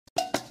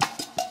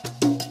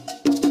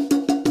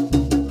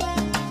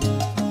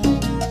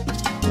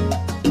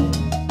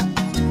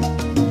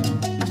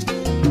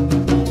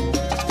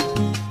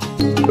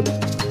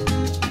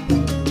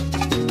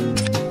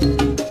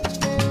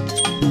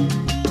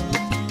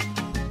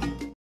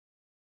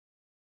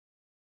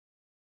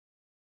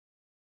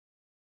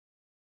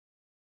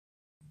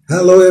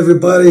Hello,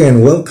 everybody,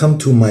 and welcome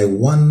to my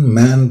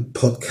one-man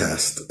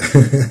podcast.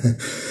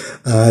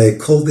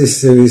 I call this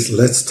series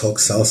Let's Talk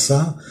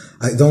Salsa.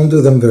 I don't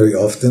do them very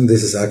often.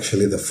 This is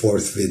actually the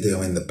fourth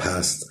video in the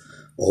past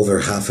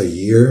over half a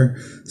year.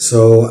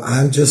 So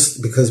I'm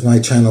just, because my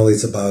channel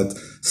is about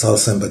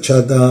salsa and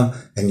bachata,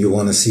 and you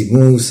want to see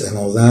moves and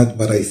all that,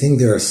 but I think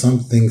there are some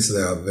things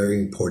that are very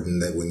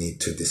important that we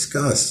need to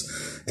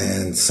discuss.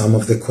 And some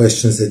of the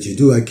questions that you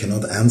do, I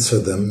cannot answer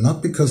them,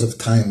 not because of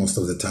time most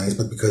of the times,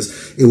 but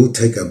because it will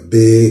take a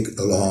big,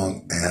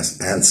 long ass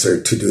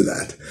answer to do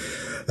that.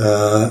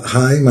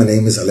 Hi, my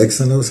name is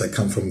Alexandros. I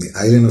come from the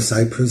Island of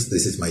Cyprus.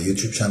 This is my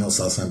YouTube channel,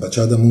 Salsa and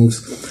Bachata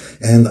Moves.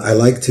 And I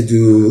like to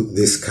do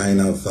this kind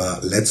of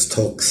Let's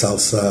Talk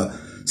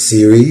Salsa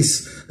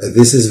series.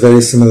 This is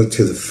very similar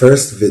to the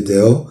first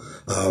video,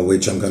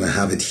 which I'm going to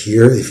have it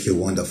here if you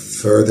want a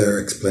further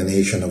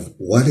explanation of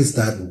what is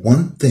that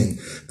one thing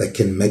that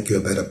can make you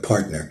a better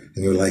partner.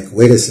 And you're like,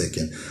 wait a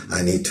second,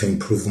 I need to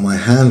improve my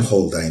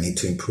handhold, I need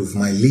to improve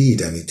my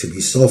lead, I need to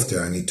be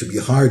softer, I need to be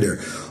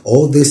harder.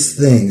 All these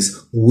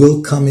things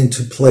will come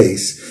into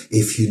place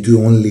if you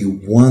do only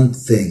one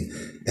thing.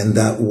 And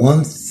that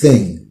one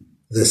thing,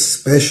 the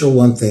special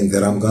one thing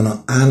that I'm going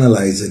to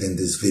analyze it in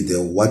this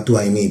video, what do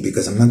I mean?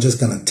 Because I'm not just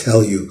going to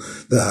tell you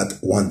that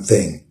one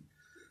thing.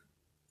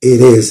 It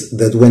is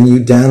that when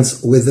you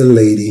dance with a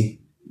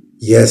lady,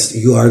 yes,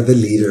 you are the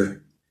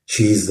leader.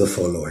 She is the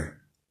follower.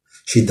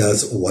 She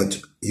does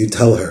what you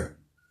tell her.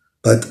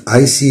 But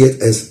I see it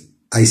as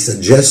I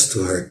suggest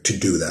to her to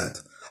do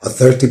that. A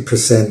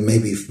 30%,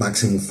 maybe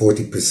maximum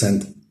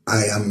 40%,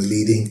 I am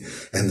leading,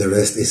 and the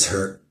rest is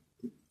her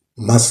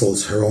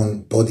muscles, her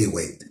own body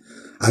weight.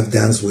 I've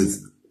danced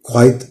with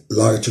quite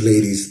large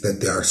ladies that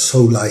they are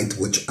so light,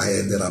 which I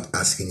ended up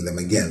asking them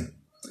again.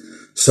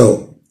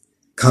 So,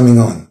 coming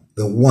on.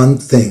 The one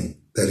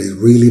thing that it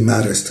really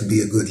matters to be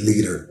a good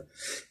leader,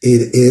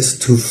 it is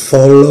to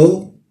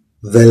follow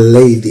the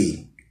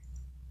lady.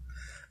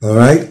 All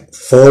right?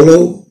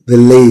 Follow the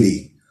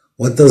lady.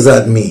 What does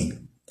that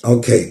mean?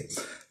 Okay.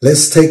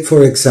 Let's take,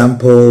 for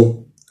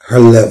example, her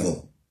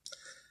level.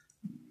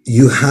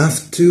 You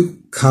have to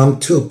come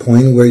to a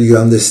point where you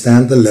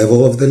understand the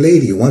level of the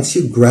lady. Once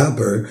you grab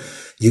her,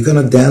 you're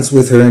going to dance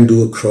with her and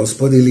do a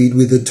crossbody lead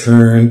with a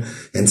turn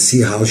and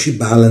see how she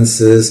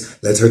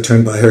balances. Let her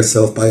turn by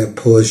herself by a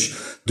push.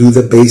 Do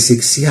the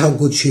basics. See how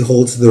good she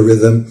holds the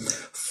rhythm.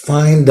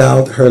 Find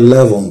out her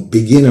level,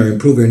 beginner,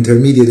 improver,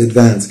 intermediate,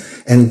 advanced,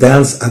 and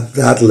dance at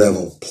that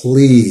level,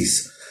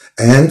 please.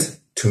 And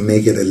to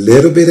make it a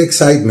little bit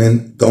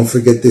excitement, don't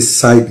forget this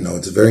side note.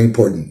 It's very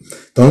important.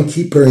 Don't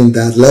keep her in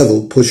that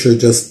level. Push her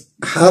just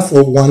half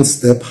or one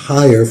step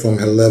higher from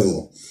her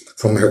level,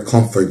 from her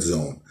comfort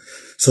zone.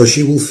 So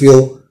she will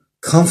feel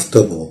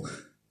comfortable.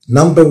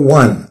 Number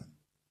one,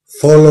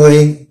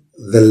 following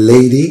the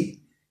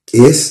lady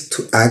is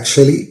to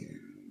actually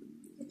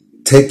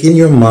take in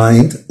your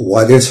mind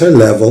what is her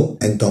level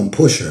and don't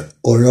push her,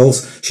 or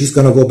else she's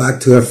going to go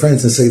back to her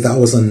friends and say that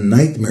was a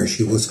nightmare.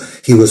 He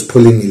was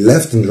pulling me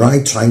left and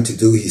right, trying to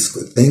do his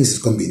good things,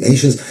 his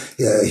combinations.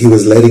 He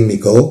was letting me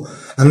go.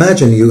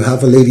 Imagine you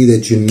have a lady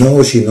that you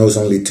know she knows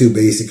only two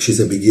basics. She's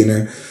a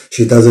beginner.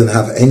 She doesn't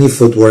have any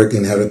footwork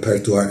in her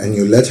repertoire, and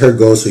you let her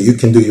go so you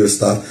can do your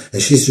stuff,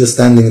 and she's just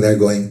standing there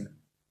going,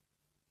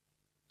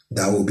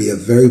 that will be a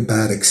very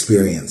bad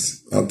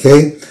experience.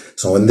 Okay?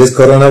 So in this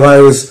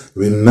coronavirus,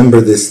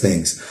 remember these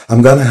things.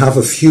 I'm going to have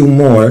a few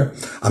more.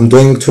 I'm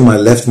doing to my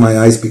left, my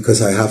eyes,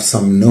 because I have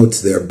some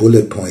notes there,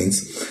 bullet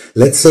points.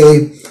 Let's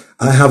say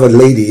I have a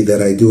lady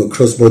that I do a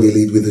crossbody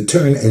lead with a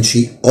turn, and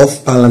she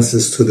off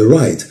balances to the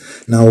right.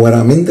 Now, when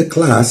I'm in the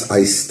class,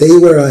 I stay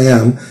where I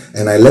am,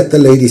 and I let the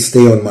lady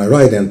stay on my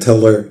right and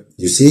tell her,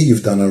 you see,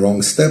 you've done a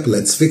wrong step.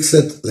 Let's fix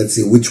it. Let's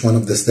see which one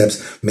of the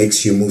steps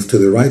makes you move to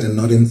the right and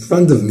not in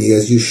front of me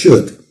as you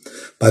should.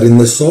 But in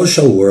the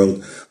social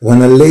world,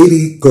 when a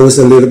lady goes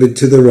a little bit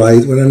to the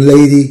right, when a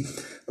lady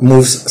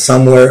moves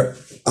somewhere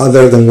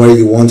other than where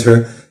you want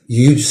her,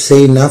 you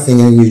say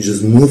nothing and you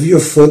just move your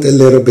foot a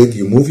little bit,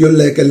 you move your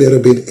leg a little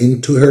bit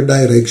into her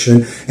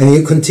direction, and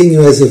you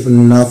continue as if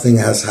nothing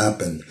has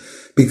happened.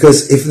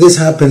 Because if this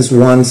happens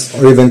once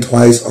or even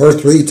twice or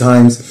three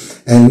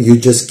times and you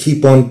just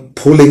keep on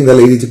pulling the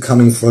lady to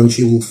come in front,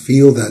 she will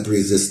feel that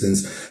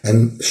resistance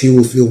and she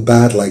will feel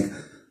bad, like,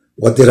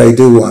 what did I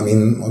do? I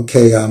mean,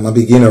 okay, I'm a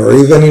beginner. Or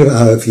even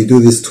if you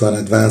do this to an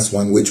advanced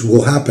one, which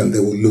will happen, they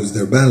will lose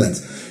their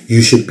balance.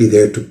 You should be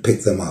there to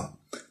pick them up.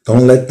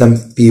 Don't let them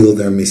feel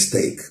their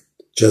mistake.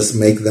 Just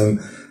make them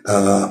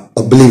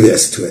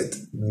oblivious to it.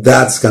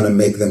 That's going to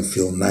make them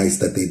feel nice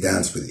that they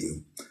dance with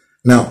you.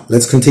 Now,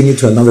 let's continue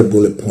to another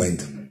bullet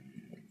point.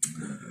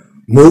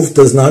 Move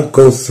does not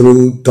go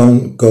through,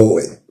 don't go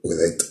with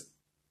it.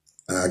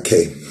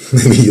 Okay,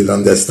 maybe you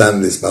don't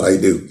understand this, but I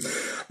do.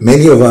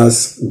 Many of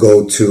us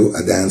go to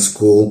a dance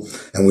school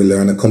and we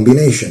learn a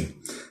combination,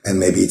 and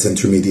maybe it's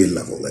intermediate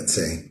level, let's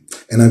say.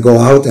 And I go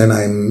out and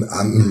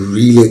I'm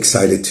really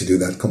excited to do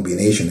that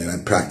combination, and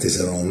I practice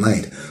it all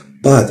night.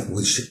 But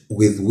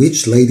with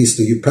which ladies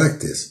do you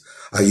practice?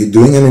 Are you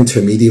doing an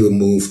intermediate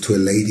move to a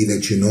lady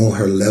that you know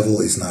her level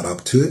is not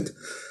up to it?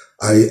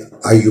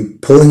 Are you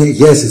pulling it?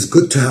 Yes, it's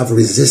good to have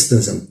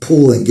resistance and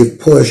pull and give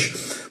push,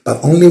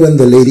 but only when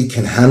the lady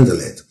can handle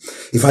it.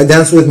 If I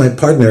dance with my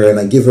partner and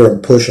I give her a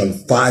push on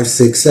 5,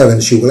 6, 7,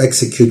 she will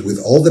execute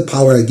with all the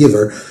power I give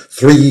her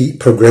 3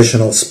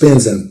 progressional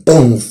spins and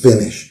boom,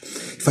 finish.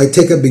 If I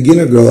take a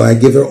beginner girl and I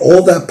give her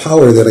all that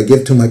power that I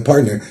give to my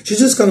partner, she's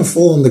just going to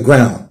fall on the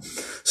ground.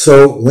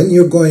 So when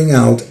you're going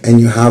out and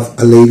you have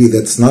a lady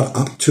that's not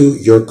up to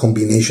your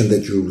combination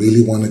that you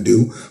really want to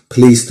do,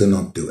 please do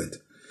not do it.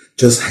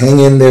 Just hang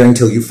in there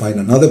until you find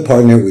another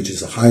partner, which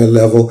is a higher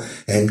level,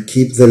 and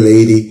keep the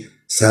lady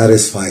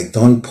satisfied.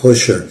 Don't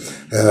push her.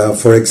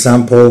 For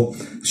example,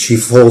 she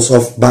falls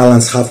off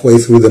balance halfway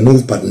through the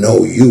move, but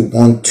no, you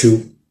want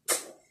to,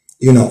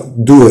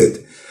 do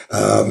it.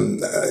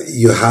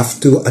 You have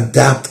to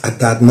adapt at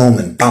that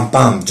moment. Bam,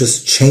 bam,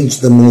 just change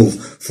the move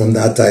from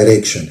that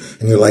direction.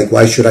 And you're like,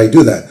 why should I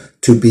do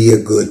that? To be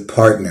a good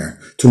partner,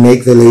 to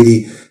make the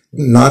lady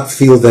not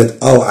feel that,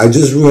 oh, I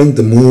just ruined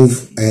the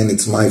move and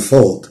it's my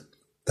fault.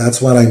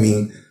 That's what I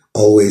mean.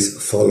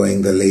 Always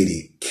following the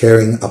lady,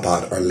 caring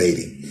about our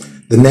lady.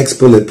 The next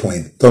bullet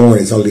point, don't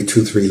worry, it's only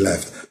 2, 3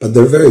 left, but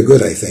they're very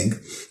good, I think.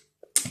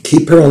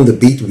 Keep her on the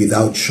beat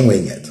without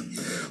showing it.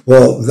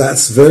 Well,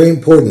 that's very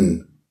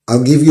important.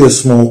 I'll give you a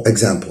small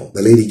example.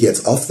 The lady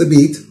gets off the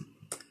beat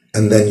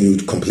and then you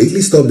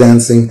completely stop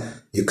dancing,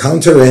 you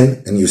count her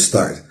in and you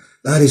start.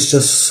 That is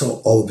just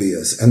so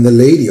obvious. And the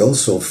lady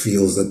also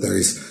feels that there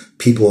is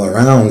people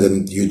around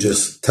and you're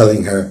just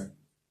telling her,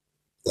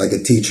 like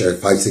a teacher,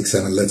 5, 6,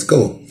 7, let's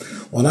go.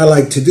 What I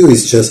like to do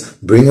is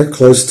just bring her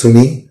close to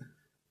me,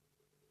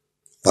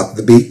 fuck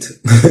the beat,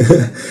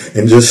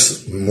 and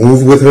just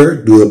move with her,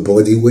 do a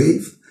body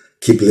wave,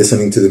 keep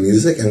listening to the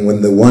music, and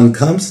when the one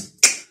comes,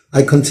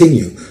 I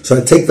continue. So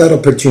I take that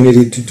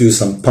opportunity to do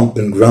some pump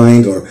and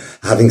grind or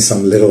having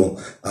some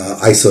little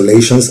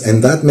isolations,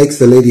 and that makes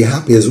the lady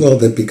happy as well,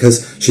 that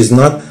because she's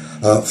not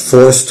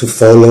forced to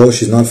follow,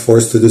 she's not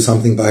forced to do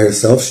something by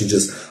herself, she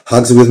just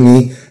hugs with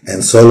me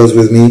and solos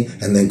with me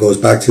and then goes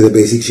back to the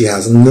basics. She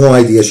has no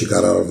idea she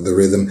got out of the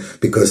rhythm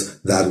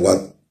because that's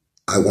what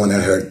I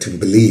wanted her to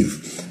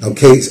believe.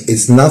 Okay,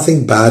 it's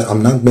nothing bad.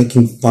 I'm not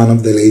making fun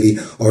of the lady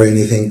or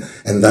anything,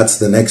 and that's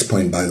the next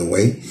point, by the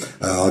way.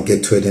 I'll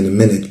get to it in a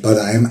minute, but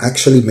I am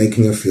actually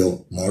making her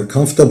feel more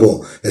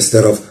comfortable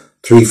instead of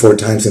 3, 4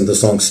 times in the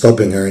song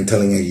stopping her and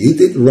telling her, you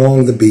did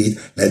wrong the beat,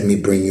 let me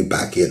bring you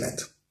back in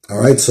it.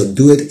 All right, so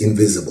do it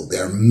invisible.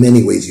 There are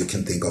many ways you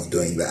can think of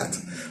doing that.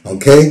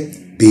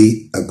 Okay,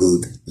 be a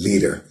good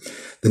leader.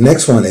 The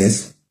next one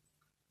is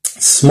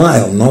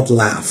smile, not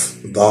laugh.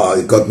 Oh,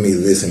 it got me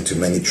this into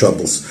many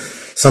troubles.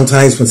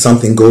 Sometimes when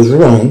something goes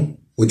wrong,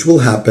 which will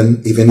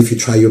happen, even if you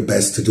try your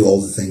best to do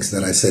all the things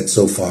that I said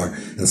so far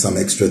and some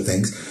extra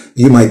things,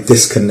 you might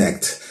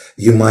disconnect.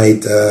 You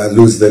might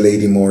lose the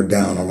lady more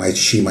down, or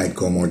she might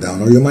go more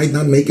down, or you might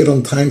not make it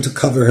on time to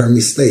cover her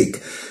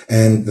mistake.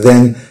 And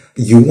then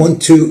you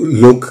want to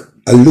look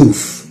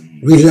aloof,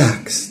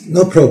 relax,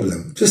 no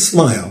problem, just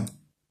smile.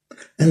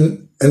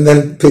 And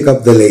then pick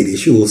up the lady,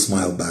 she will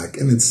smile back.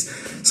 And it's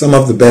some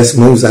of the best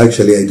moves,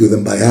 actually, I do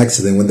them by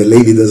accident when the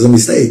lady does a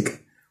mistake.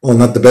 Well,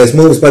 not the best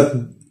moves, but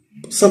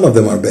some of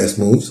them are best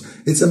moves.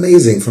 It's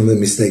amazing from the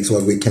mistakes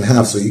what we can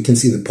have, so you can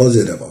see the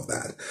positive of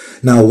that.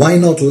 Now, why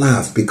not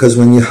laugh? Because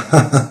when you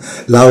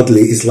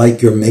loudly, it's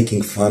like you're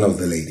making fun of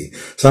the lady.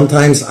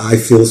 Sometimes I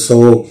feel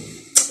so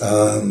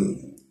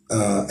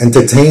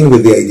entertained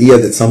with the idea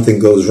that something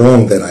goes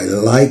wrong that I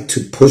like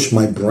to push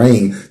my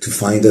brain to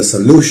find a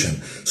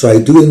solution. So I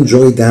do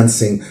enjoy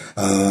dancing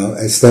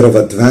instead of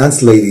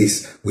advanced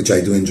ladies, which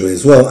I do enjoy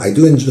as well. I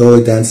do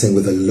enjoy dancing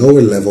with a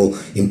lower level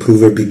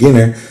improver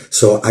beginner,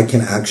 so I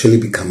can actually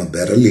become a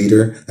better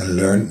leader and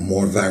learn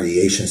more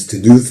variations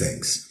to do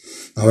things.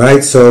 All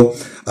right, so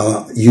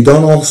you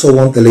don't also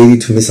want the lady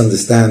to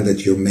misunderstand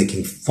that you're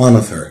making fun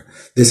of her.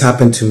 This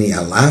happened to me.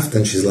 I laughed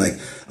and she's like,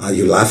 are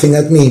you laughing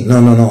at me?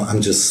 No,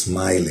 I'm just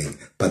smiling.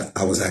 But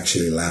I was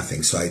actually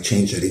laughing, so I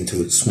changed it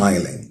into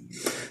smiling.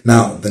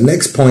 Now, the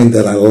next point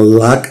that I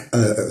like,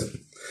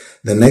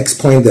 the next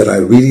point that I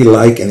really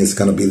like, and it's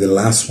going to be the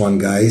last one,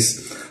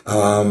 guys,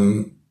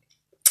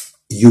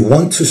 you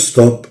want to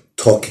stop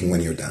talking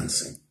when you're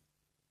dancing.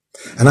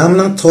 And I'm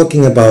not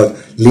talking about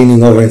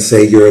leaning over and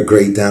say, you're a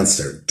great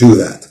dancer. Do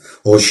that.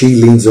 Or she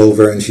leans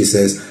over and she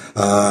says,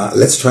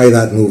 let's try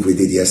that move we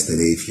did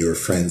yesterday if you're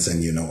friends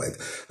and you know it.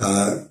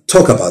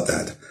 Talk about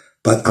that.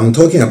 But I'm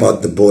talking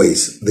about the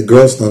boys. The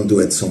girls don't do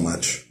it so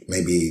much.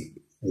 Maybe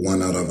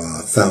 1 out of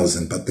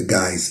 1,000. But the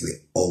guys,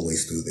 they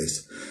always do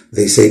this.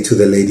 They say to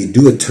the lady,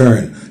 do a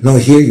turn. No,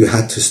 here you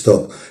had to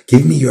stop.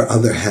 Give me your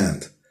other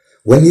hand.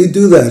 When you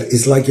do that,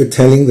 it's like you're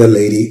telling the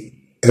lady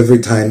every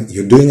time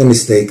you're doing a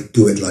mistake,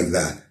 do it like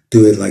that.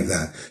 do it like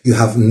that. You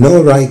have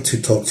no right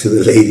to talk to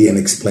the lady and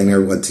explain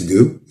her what to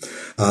do,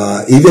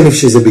 even if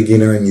she's a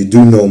beginner and you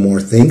do know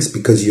more things,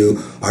 because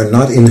you are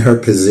not in her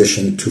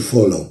position to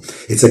follow.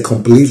 It's a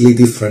completely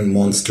different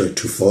monster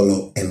to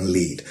follow and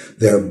lead.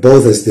 They're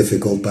both as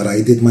difficult, but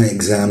I did my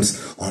exams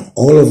on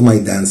all of my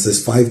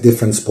dances, 5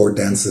 different sport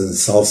dances and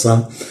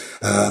salsa.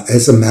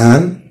 As a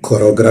man,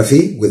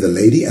 choreography with a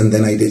lady, and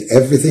then I did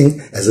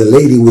everything as a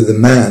lady with a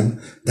man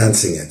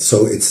dancing it.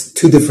 So it's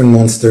 2 different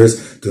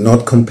monsters. Do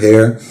not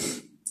compare.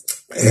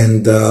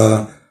 And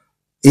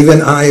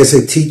even I, as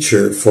a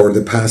teacher for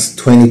the past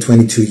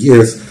 22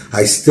 years,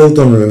 I still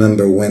don't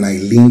remember when I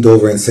leaned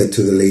over and said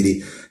to the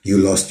lady, you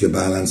lost your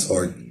balance,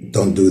 or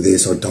don't do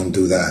this, or don't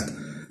do that.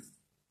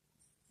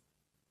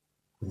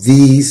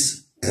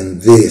 These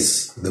and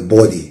this, the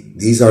body,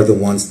 these are the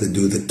ones that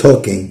do the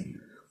talking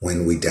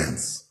when we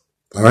dance.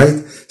 All right?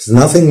 There's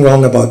nothing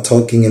wrong about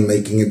talking and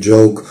making a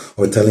joke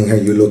or telling her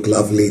you look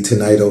lovely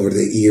tonight over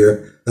the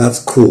ear. That's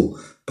cool.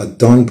 But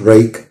don't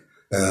break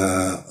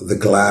the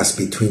glass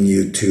between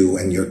you two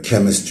and your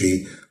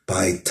chemistry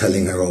by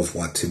telling her off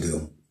what to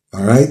do.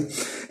 All right?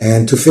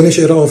 And to finish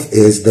it off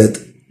is that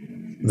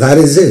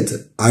is it.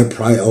 Our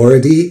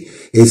priority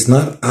is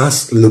not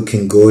us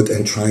looking good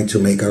and trying to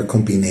make our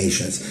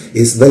combinations.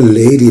 It's the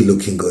lady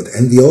looking good.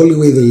 And the only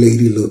way the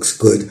lady looks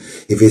good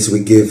is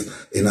we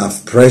give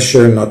enough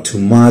pressure, not too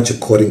much,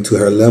 according to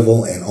her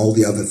level, and all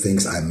the other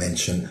things I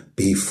mentioned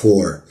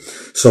before.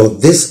 So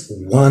this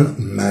one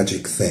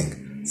magic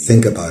thing,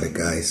 think about it,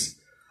 guys.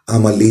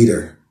 I'm a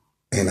leader,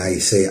 and I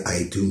say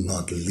I do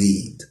not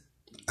lead.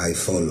 I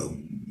follow.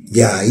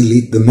 Yeah, I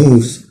lead the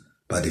moves,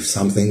 but if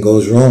something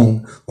goes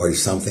wrong, or if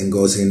something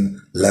goes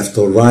in left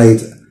or right,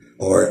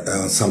 or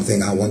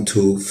something I want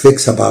to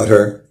fix about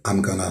her,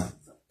 I'm gonna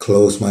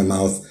close my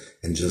mouth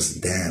and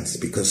just dance,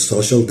 because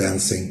social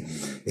dancing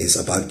is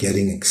about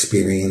getting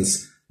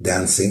experience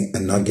dancing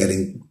and not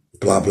getting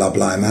blah, blah,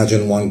 blah.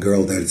 Imagine one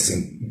girl that's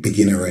a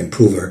beginner or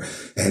improver,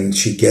 and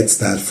she gets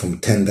that from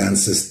 10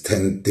 dances,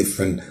 10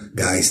 different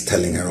guys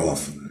telling her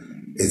off.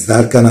 Is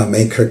that gonna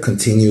make her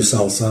continue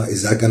salsa?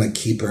 Is that gonna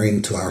keep her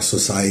into our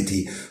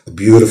society, a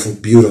beautiful,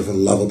 beautiful,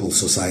 lovable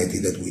society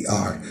that we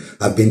are?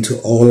 I've been to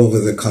all over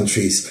the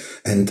countries,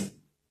 and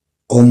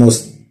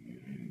almost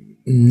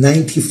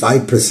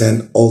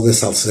 95% all the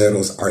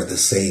salseros are the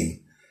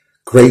same.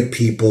 Great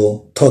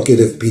people,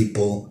 talkative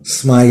people,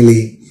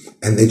 smiley,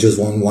 and they just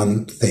want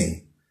one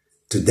thing,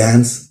 to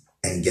dance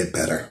and get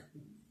better.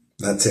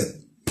 That's it.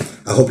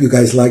 I hope you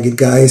guys like it,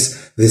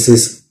 guys. This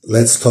is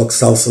Let's Talk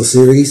Salsa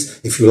series.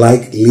 If you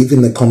like, leave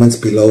in the comments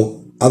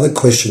below other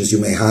questions you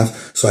may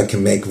have so I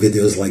can make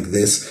videos like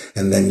this,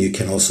 and then you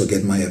can also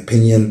get my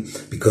opinion,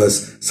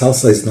 because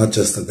salsa is not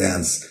just a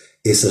dance,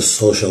 it's a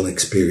social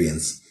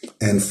experience.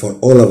 And for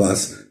all of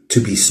us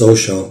to be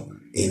social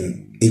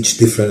in each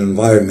different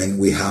environment,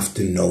 we have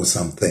to know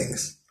some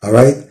things. All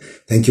right?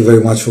 Thank you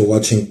very much for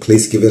watching.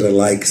 Please give it a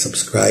like,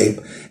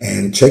 subscribe,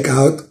 and check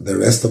out the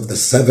rest of the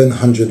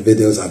 700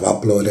 videos I've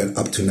uploaded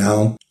up to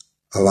now.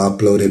 I'll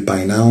upload it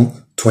by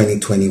now,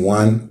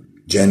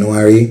 2021,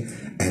 January,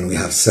 and we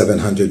have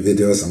 700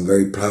 videos. I'm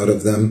very proud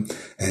of them,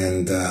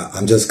 and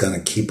I'm just gonna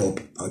keep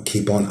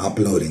on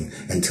uploading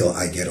until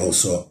I get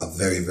also a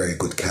very, very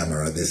good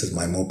camera. This is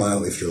my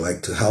mobile. If you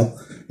like to help,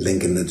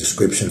 link in the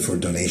description for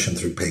donation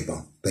through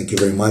PayPal. Thank you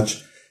very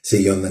much.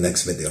 See you on the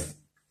next video.